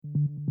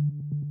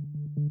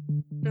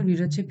Du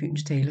lytter til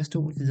Byens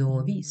Talerstol,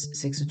 Hvidovre Avis,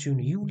 26.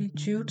 juli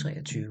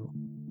 2023.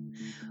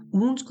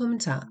 Ugens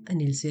kommentar af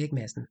Niels Erik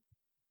Madsen.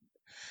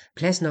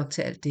 Plads nok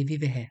til alt det, vi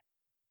vil have.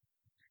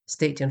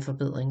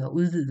 Stadionforbedringer,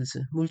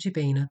 udvidelse,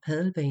 multibaner,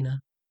 paddelbaner,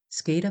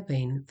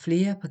 skaterbane,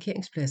 flere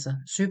parkeringspladser,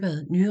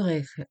 søbad, nye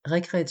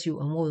rekreative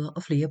områder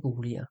og flere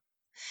boliger.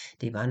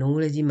 Det er bare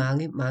nogle af de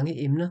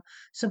mange emner,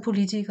 som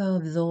politikere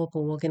og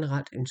Hvidovre-borgere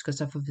generelt ønsker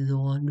sig for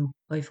Hvidovre nu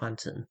og i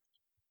fremtiden.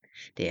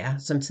 Det er,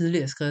 som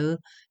tidligere skrevet,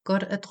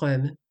 godt at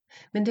drømme,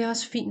 men det er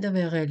også fint at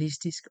være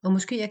realistisk og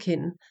måske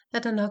erkende,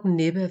 at der nok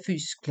næppe er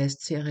fysisk plads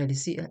til at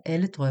realisere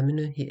alle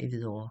drømmene her i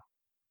Hvidovre.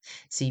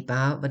 Se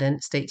bare,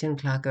 hvordan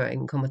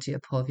stadionklargøringen kommer til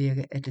at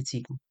påvirke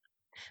atletikken.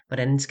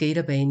 Hvordan en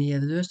skaterbane i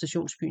Avis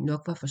stationsby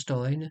nok var for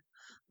støjende,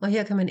 og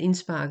her kan man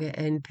indsparke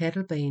af en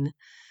paddelbane,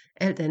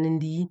 alt andet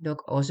end lige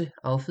nok også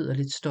afføder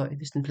lidt støj,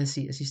 hvis den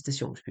placeres i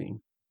stationsbyen.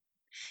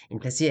 En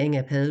placering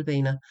af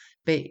paddelbaner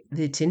bag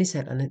ved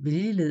tennishallerne vil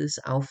ligeledes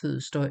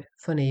afføde støj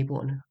for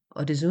naboerne,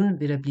 og desuden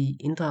vil der blive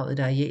inddraget et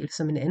areal,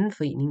 som en anden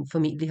forening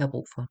formentlig har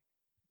brug for.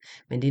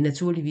 Men det er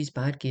naturligvis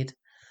bare et gæt,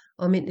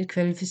 og men et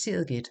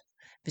kvalificeret gæt,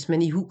 hvis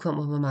man i hu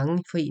kommer, hvor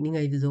mange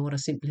foreninger i Hvidovre, der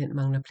simpelthen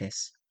mangler plads.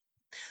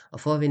 Og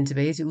for at vende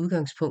tilbage til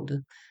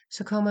udgangspunktet,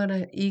 så kommer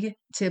der ikke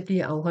til at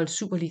blive afholdt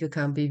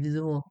Superliga-kampe i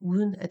Hvidovre,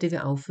 uden at det vil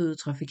afføde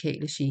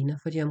trafikale gener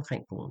for de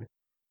omkringboende.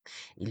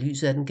 I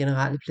lyset af den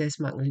generelle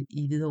pladsmangel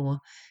i Hvidovre,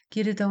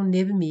 giver det dog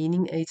næppe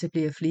mening at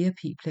etablere flere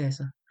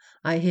p-pladser,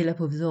 ej heller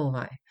på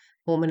Hvidovrevej,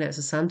 hvor man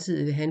altså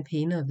samtidig vil have en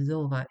pænere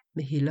Hvidovrevej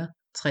med heller,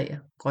 træer,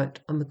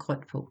 grønt og med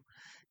grønt på.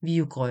 Vi er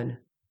jo grønne.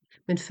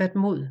 Men fat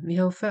mod, vi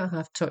har jo før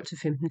haft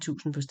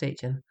 12-15.000 på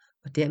stadion,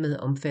 og dermed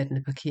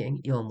omfattende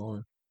parkering i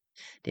området.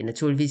 Det er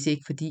naturligvis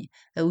ikke fordi,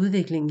 at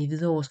udviklingen i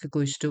Hvidovre skal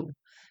gå i stå,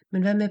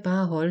 men hvad med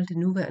bare at holde det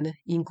nuværende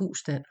i en god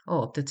stand og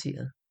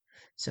opdateret,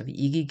 så vi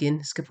ikke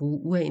igen skal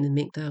bruge uanede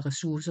mængder af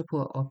ressourcer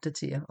på at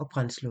opdatere og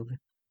brændslukke.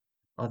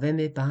 Og hvad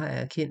med bare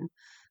at erkende,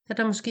 at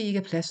der måske ikke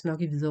er plads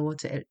nok i Hvidovre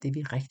til alt det,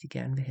 vi rigtig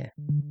gerne vil have.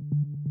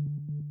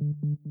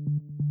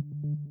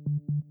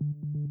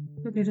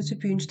 Nu lytter til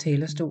Byens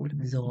Talerstol,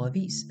 Hvidovre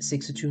Avis,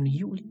 26.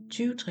 juli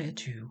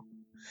 2023.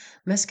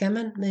 Hvad skal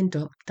man med en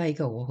dom, der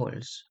ikke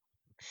overholdes?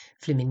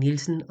 Flemming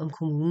Nielsen om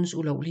kommunens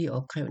ulovlige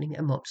opkrævning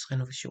af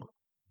momsrenovation.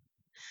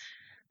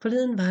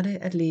 Forleden var det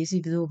at læse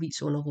i Hvidovre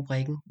Avis under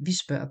rubrikken Vi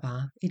spørger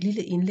bare, et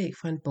lille indlæg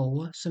fra en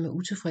borger, som er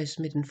utilfreds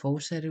med den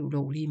fortsatte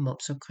ulovlige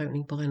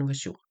momsopkrævning på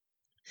renovation.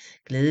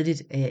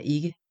 Glædeligt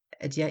er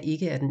at jeg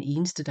ikke er den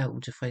eneste, der er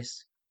utilfreds.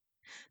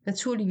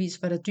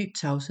 Naturligvis var der dyb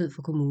tavshed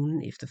for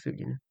kommunen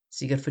efterfølgende,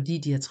 sikkert fordi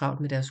de har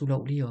travlt med deres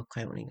ulovlige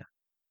opkrævninger.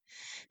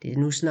 Det er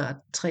nu snart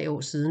 3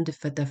 år siden,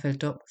 der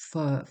faldt dom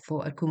for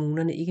at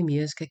kommunerne ikke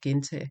mere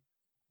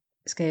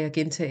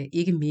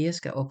ikke mere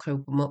skal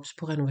opkræve moms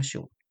på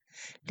renovation.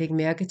 Læg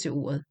mærke til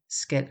ordet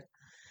skal.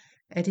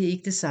 Er det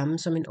ikke det samme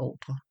som en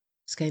ordre?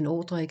 Skal en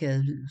ordre ikke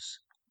adlydes?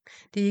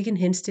 Det er ikke en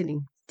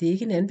henstilling, det er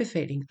ikke en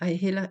anbefaling, ej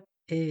heller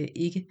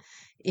ikke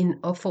en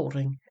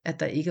opfordring, at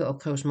der ikke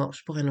opkræves moms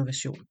på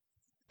renovation.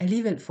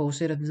 Alligevel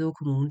fortsætter Hvidovre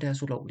Kommune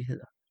deres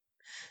ulovligheder.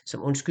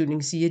 Som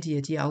undskyldning siger de,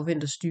 at de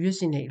afventer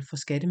styresignal fra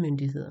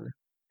skattemyndighederne.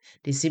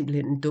 Det er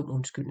simpelthen en dum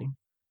undskyldning.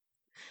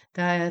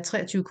 Der er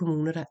 23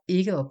 kommuner, der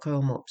ikke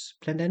opkræver moms,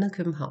 blandt andet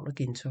København og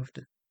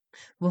Gentofte.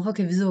 Hvorfor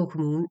kan Hvidovre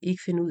Kommune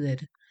ikke finde ud af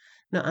det,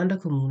 når andre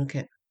kommuner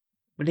kan?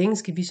 Hvor længe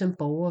skal vi som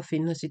borgere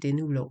finde os i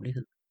denne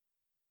ulovlighed?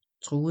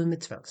 Truet med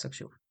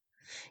tvangsaktion.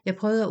 Jeg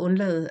prøvede at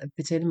undlade at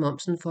betale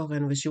momsen for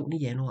renovation i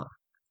januar.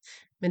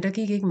 Men der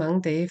gik ikke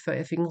mange dage, før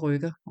jeg fik en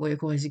rykker, hvor jeg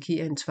kunne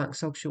risikere en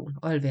tvangsauktion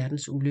og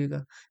alverdens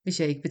ulykker, hvis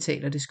jeg ikke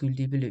betaler det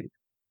skyldige beløb.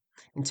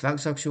 En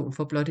tvangsauktion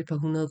for blot et par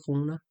 100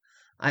 kroner.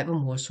 Ej, hvor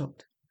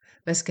morsomt.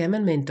 Hvad skal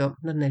man med en dom,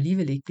 når den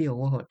alligevel ikke bliver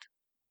overholdt?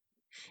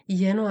 I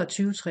januar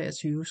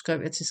 2023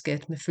 skrev jeg til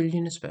Skat med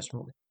følgende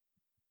spørgsmål.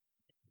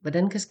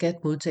 Hvordan kan Skat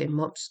modtage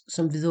moms,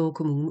 som Hvidovre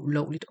Kommune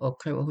ulovligt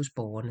opkræver hos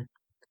borgerne?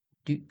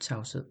 Dyb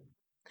tavshed.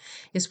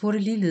 Jeg spurgte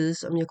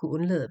ligeledes, om jeg kunne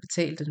undlade at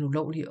betale den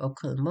ulovlige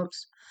opkrævede moms,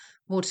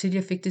 hvortil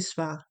jeg fik det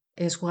svar,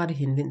 at jeg skulle rette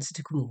henvendelse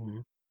til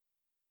kommunen.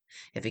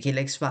 Jeg fik heller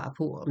ikke svar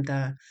på, om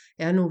der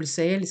er nogle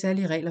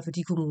særlige regler for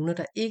de kommuner,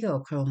 der ikke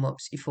opkræver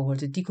moms i forhold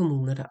til de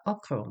kommuner, der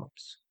opkræver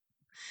moms.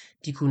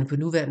 De kunne på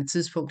nuværende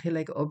tidspunkt heller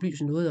ikke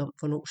oplyse noget om,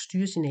 hvornår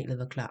styresignalet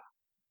var klar.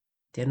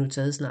 Det har nu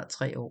taget snart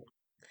 3 år.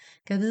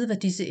 Kan jeg vide, hvad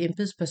disse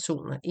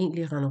embedspersoner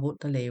egentlig render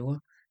rundt og laver,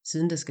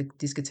 siden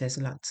det skal tage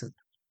så lang tid.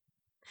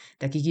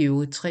 Der gik i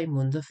øvrigt 3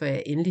 måneder, før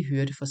jeg endelig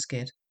hørte fra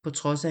Skat, på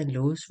trods af en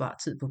lovet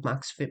svartid på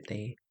maks 5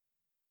 dage.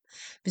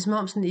 Hvis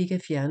momsen ikke er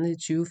fjernet i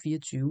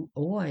 2024,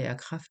 overvejer jeg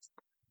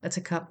at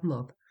tage kampen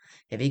op.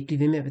 Jeg vil ikke blive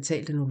ved med at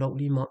betale den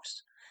ulovlige moms.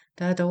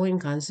 Der er dog en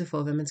grænse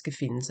for, hvad man skal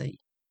finde sig i.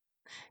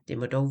 Det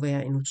må dog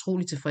være en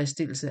utrolig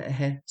tilfredsstillelse at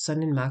have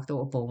sådan en magt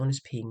over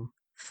borgernes penge.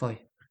 Føj.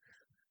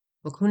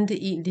 Hvor kunne det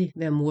egentlig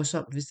være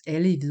morsomt, hvis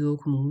alle i Hvidovre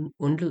Kommune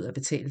undlod at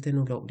betale den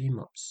ulovlige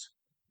moms?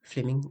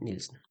 Flemming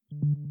Nielsen.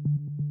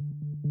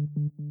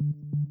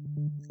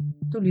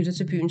 Du lytter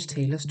til Byens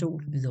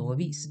Talerstol, Hvidovre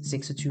Avis,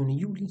 26.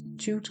 juli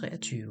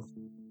 2023.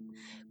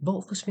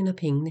 Hvor forsvinder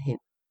pengene hen?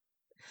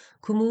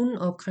 Kommunen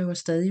opkræver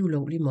stadig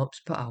ulovlig moms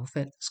på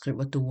affald,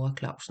 skriver Dora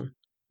Clausen.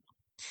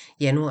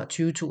 Januar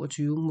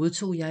 2022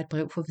 modtog jeg et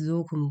brev fra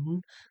Hvidovre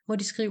Kommune, hvor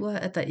de skriver,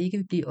 at der ikke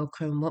vil blive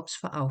opkrævet moms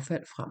for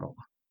affald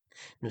fremover.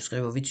 Nu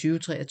skriver vi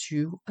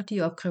 2023, og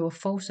de opkræver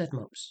fortsat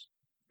moms.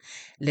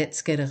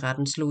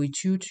 Landsskatteretten slog i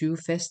 2020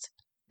 fast,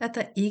 at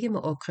der ikke må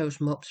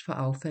opkræves moms for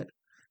affald.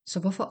 Så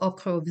hvorfor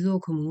opkræver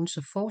Hvidovre Kommune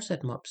så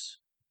fortsat moms?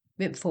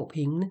 Hvem får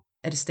pengene?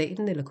 Er det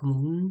staten eller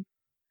kommunen?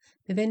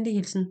 Med venlig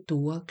hilsen,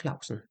 Dora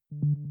Clausen.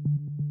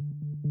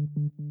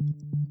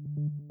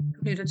 Du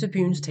lytter til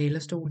Byens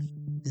Talerstol.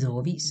 Hvidovre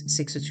Avis,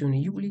 26.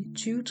 juli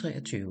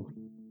 2023.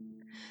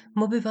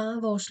 Må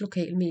bevare vores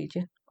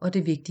lokalmedie og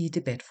det vigtige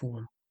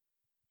debatforum.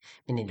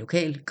 Men en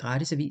lokal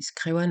gratisavis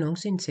kræver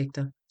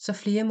annonceindtægter, så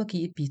flere må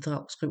give et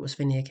bidrag, skriver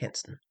Svend Erik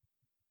Hansen.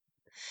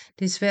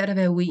 Det er svært at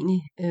være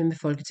uenig med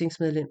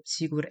folketingsmedlem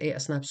Sigurd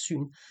Agersnaps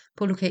syn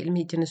på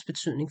lokalmediernes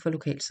betydning for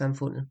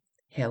lokalsamfundet,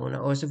 herunder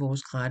også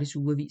vores gratis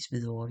ugeavis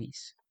Hvidovre Avis.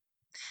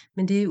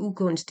 Men det er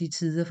ugunstige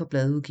tider for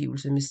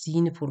bladudgivelse med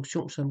stigende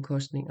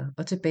produktionsomkostninger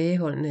og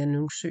tilbageholdende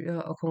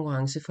annoncører og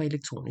konkurrence fra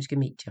elektroniske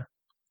medier.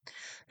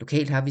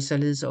 Lokalt har vi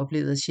således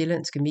oplevet, at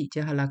sjællandske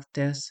medier har lagt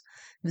deres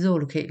Hvidovre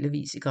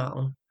lokalavis i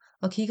graven,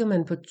 og kigger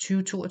man på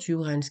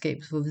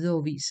 2022-regnskabet for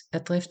Hvidovre Avis, er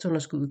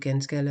driftsunderskuddet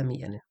ganske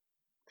alarmerende.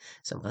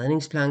 Som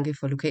redningsplanke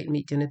for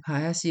lokalmedierne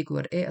peger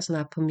Sigurd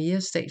Agersnap på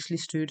mere statslig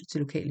støtte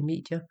til lokale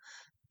medier,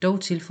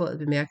 dog tilføjet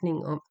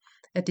bemærkningen om,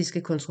 at det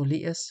skal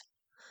kontrolleres,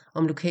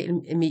 om lokale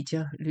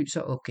medier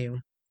løser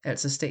opgaven,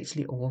 altså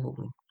statslig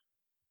overvågning.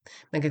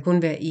 Man kan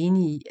kun være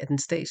enig i, at den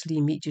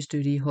statslige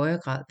mediestøtte i højere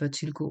grad bør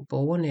tilgå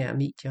borgernære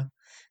medier,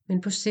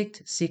 men på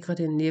sigt sikrer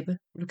det næppe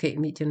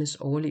lokalmediernes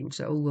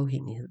overlevelse og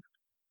uafhængighed.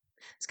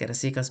 Skal der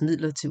sikres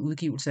midler til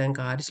udgivelse af en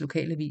gratis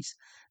lokalavis,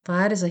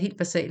 drejer det sig helt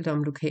basalt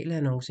om lokale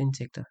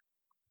annonceindtægter.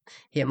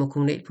 Her må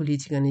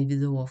kommunalpolitikerne i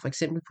Hvidovre for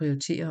eksempel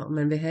prioritere, om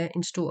man vil have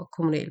en stor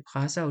kommunal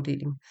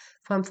presseafdeling,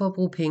 frem for at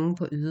bruge penge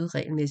på øget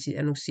regelmæssig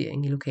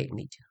annoncering i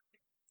lokalmedier.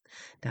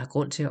 Der er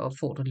grund til at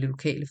opfordre det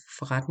lokale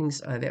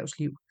forretnings- og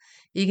erhvervsliv,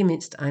 ikke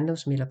mindst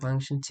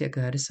ejendomsmæglerbranchen, til at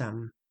gøre det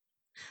samme.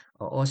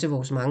 Og også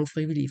vores mange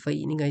frivillige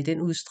foreninger i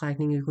den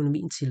udstrækning,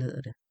 økonomien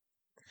tillader det.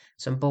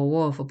 Som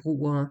borgere og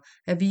forbrugere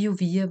er vi jo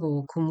via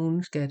vores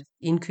kommuneskat,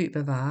 indkøb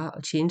af varer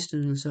og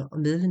tjenesteydelser og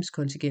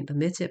medlemskontingenter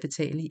med til at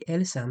betale i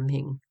alle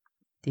sammenhænge.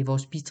 Det er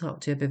vores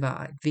bidrag til at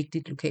bevare et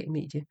vigtigt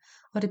lokalmedie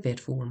og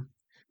debatforum.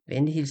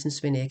 Venlig hilsen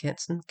Svend Erik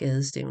Hansen,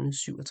 Gadestævne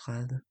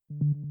 37.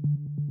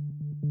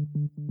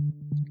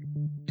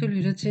 Du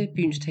lytter til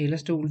Byens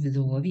Talerstol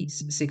Hvidovre Avis,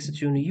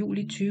 26.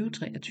 juli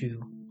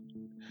 2023.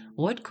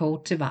 Rødt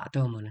kort til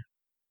VAR-dommerne.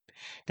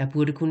 Der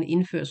burde kunne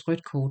indføres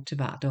rødt kort til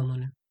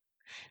VAR-dommerne,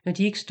 når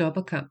de ikke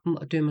stopper kampen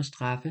og dømmer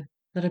straffe,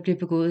 når der bliver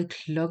begået et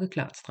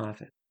klokkeklart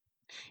straffe.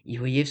 I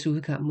HIF's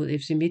udkamp mod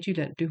FC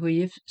Midtjylland blev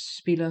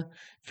HIF-spiller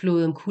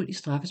flået omkuld i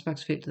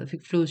straffesparksfeltet og fik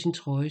flået sin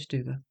trøje i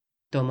stykker.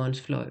 Dommeren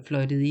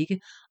fløjtede ikke,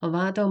 og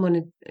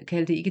VAR-dommerne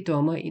kaldte ikke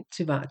dommer ind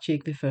til VAR-tjek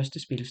ved første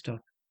spilstop.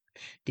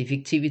 Det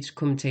fik TV's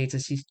kommentator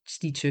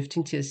Stig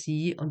Tøfting til at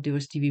sige, om det var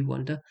Stevie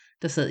Wonder,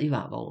 der sad i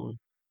VAR-vognen.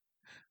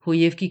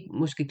 HIF gik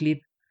måske glip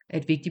af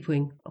et vigtigt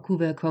point og kunne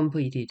være kommet på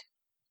 1-1.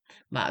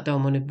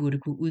 VAR-dommerne burde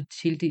kunne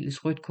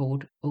tildeles rødt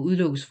kort og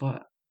udelukkes fra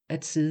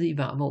at sidde i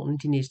VAR-vognen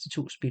de næste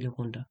 2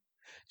 spillerunder.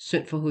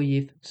 Synd for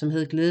HIF, som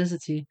havde glædet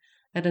sig til,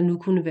 at der nu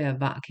kunne være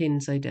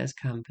VAR-kendelser i deres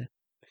kampe.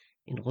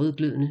 En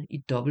rødglødende i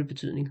dobbelt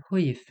betydning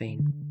HIF-fan.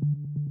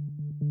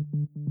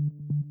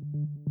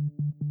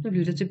 Du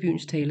lytter til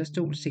Byens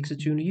Talerstol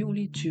 26.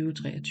 juli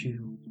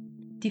 2023.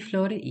 De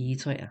flotte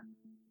egetræer.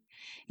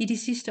 I de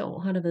sidste år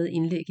har der været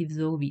indlæg i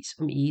Hvidovre Avis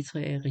om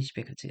egetræer i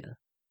Risbjergkvarteret.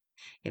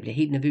 Jeg bliver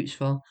helt nervøs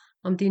for,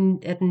 om det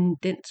er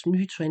dens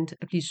nye trend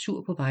at blive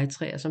sur på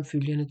vejtræer, som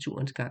følger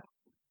naturens gang.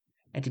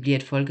 At det bliver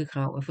et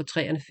folkekrav at få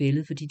træerne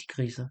fældet, fordi de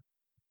griser.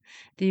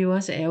 Det er jo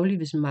også ærgerligt,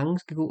 hvis mange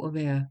skal gå og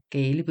være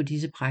gale på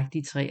disse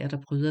prægtige træer, der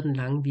bryder den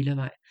lange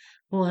villavej,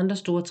 hvor andre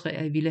store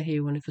træer i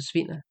villahaverne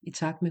forsvinder i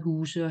takt med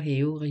huse og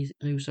have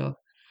rives op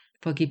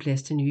for at give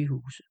plads til nye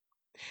huse.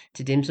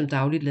 Til dem, som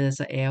dagligt lader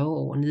sig ærge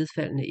over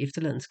nedfaldende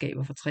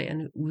efterladenskaber fra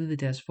træerne ude ved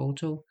deres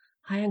fortov,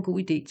 har jeg en god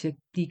idé til at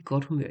blive i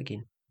godt humør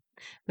igen.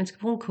 Man skal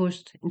bruge en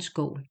kost, en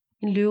skål,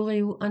 en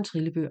løvrive og en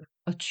trillebør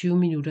og 20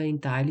 minutter i en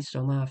dejlig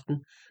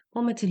sommeraften,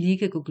 hvor man til lige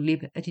kan gå glip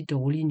af de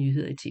dårlige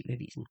nyheder i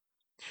TV-avisen.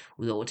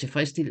 Udover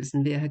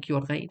tilfredsstillelsen ved at have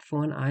gjort rent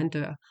foran egen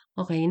dør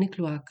og rene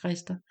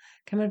kloakrister,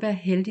 kan man være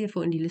heldig at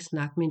få en lille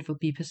snak med en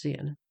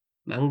forbipasserende.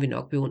 Mange vil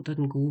nok beundre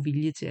den gode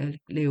vilje til at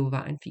lave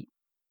vejen fin.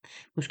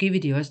 Måske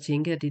vil de også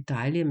tænke, at det er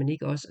dejligt, at man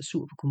ikke også er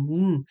sur på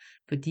kommunen,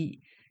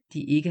 fordi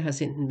de ikke har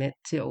sendt en mand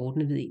til at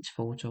ordne ved ens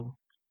fortov.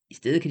 I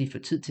stedet kan de få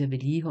tid til at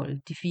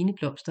vedligeholde de fine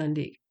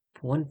blomsteranlæg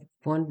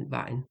foran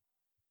vejen,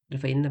 eller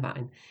for enden af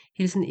vejen.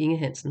 Hilsen Inge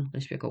Hansen,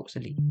 Risbjerggårds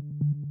Allé.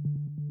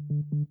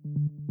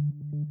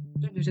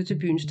 Du lytter til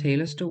Byens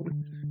Talerstol,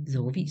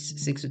 Hvidovre Avis,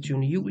 26.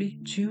 juli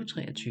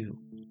 2023.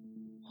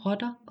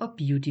 Rotter og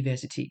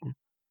biodiversiteten.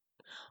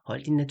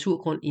 Hold din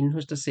naturgrund inde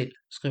hos dig selv,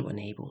 skriver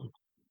naboen.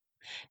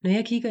 Når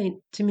jeg kigger ind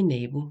til min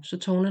nabo, så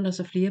tårner der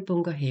sig flere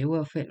bunker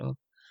haveaffald op,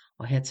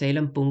 Og her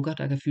taler om bunker,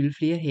 der kan fylde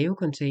flere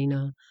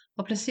havecontainere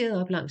og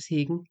placeret op langs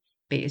hækken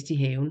bagerst i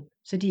haven,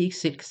 så de ikke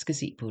selv skal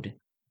se på det.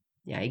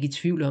 Jeg er ikke i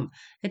tvivl om,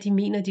 at de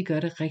mener, at de gør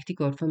det rigtig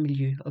godt for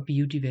miljø og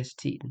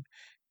biodiversiteten,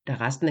 da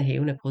resten af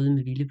haven er prydet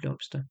med vilde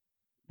blomster.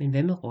 Men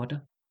hvad med rotter?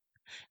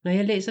 Når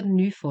jeg læser den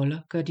nye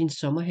folder, gør din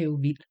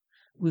sommerhave vild,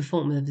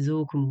 udformet af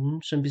Hvidovre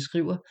Kommune, som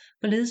beskriver,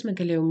 hvorledes man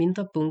kan lave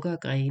mindre bunker af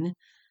grene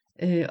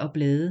og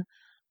blade,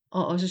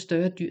 og også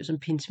større dyr, som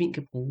pindsvin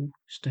kan bruge.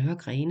 Større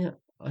grene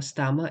og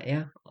stammer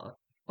er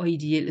og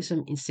ideelle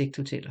som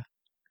insekthoteller.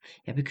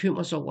 Jeg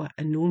bekymres over,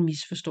 at nogen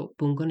misforstår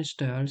bunkernes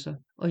størrelser,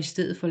 og i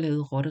stedet får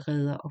lavet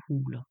rottereder og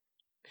huler.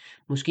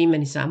 Måske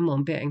man i samme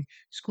ombæring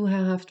skulle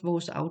have haft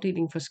vores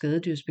afdeling for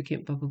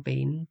skadedyrsbekæmper på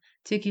banen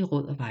til at give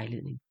råd og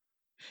vejledning.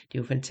 Det er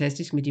jo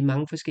fantastisk med de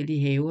mange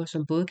forskellige haver,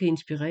 som både kan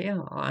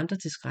inspirere og andre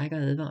til skræk og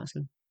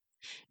advarsel.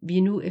 Vi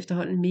er nu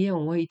efterhånden mere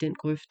over i den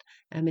grøft,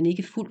 at man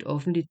ikke fuldt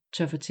offentligt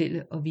tør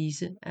fortælle og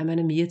vise, at man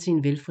er mere til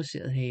en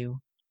velfriseret have.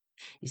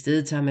 I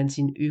stedet tager man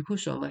sin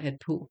økosommerhat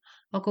på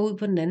og går ud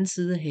på den anden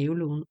side af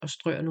havelågen og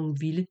strør nogle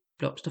vilde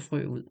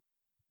blomsterfrø ud.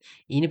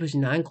 Inde på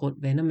sin egen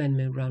grund vander man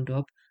med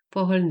Roundup for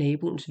at holde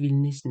naboens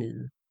vildnis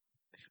nede.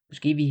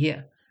 Måske vi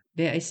her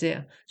hver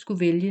især skulle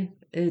vælge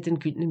den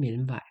gyldne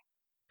mellemvej.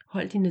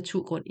 Hold din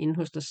naturgrund inde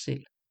hos dig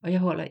selv, og jeg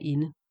holder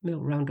inde med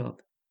Roundup.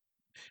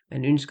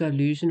 Man ønsker at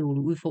løse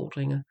nogle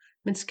udfordringer,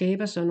 men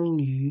skaber så nogle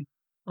nye.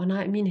 Og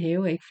nej, min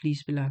have er ikke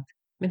flisbelagt,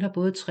 men har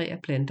både træer,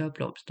 planter og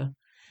blomster.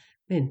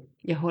 Men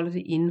jeg holder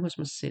det inde hos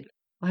mig selv,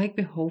 og har ikke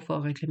behov for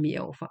at reklamere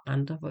over for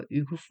andre, hvor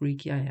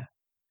økofreak jeg er.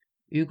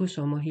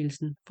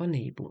 Økosommerhilsen fra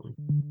naboen.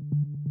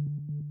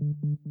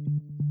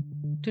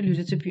 Du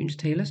lytter til Byens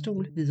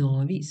Talerstol,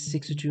 Hvidovre Avis,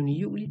 26.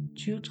 juli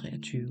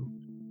 2023.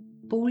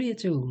 Boliger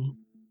til unge.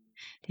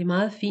 Det er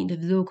meget fint, at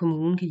Hvidovre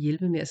Kommune kan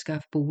hjælpe med at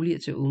skaffe boliger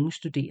til unge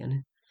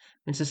studerende.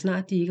 Men så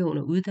snart de ikke er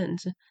under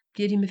uddannelse,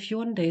 bliver de med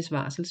 14 dages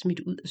varsel smidt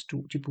ud af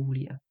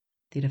studieboliger.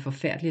 Det er da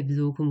forfærdeligt, at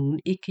Hvidovre Kommune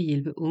ikke kan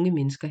hjælpe unge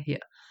mennesker her,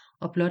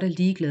 og blot er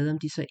ligeglade, om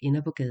de så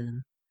ender på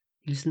gaden.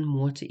 Hilsen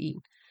mor til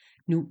en,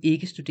 nu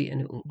ikke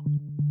studerende ung.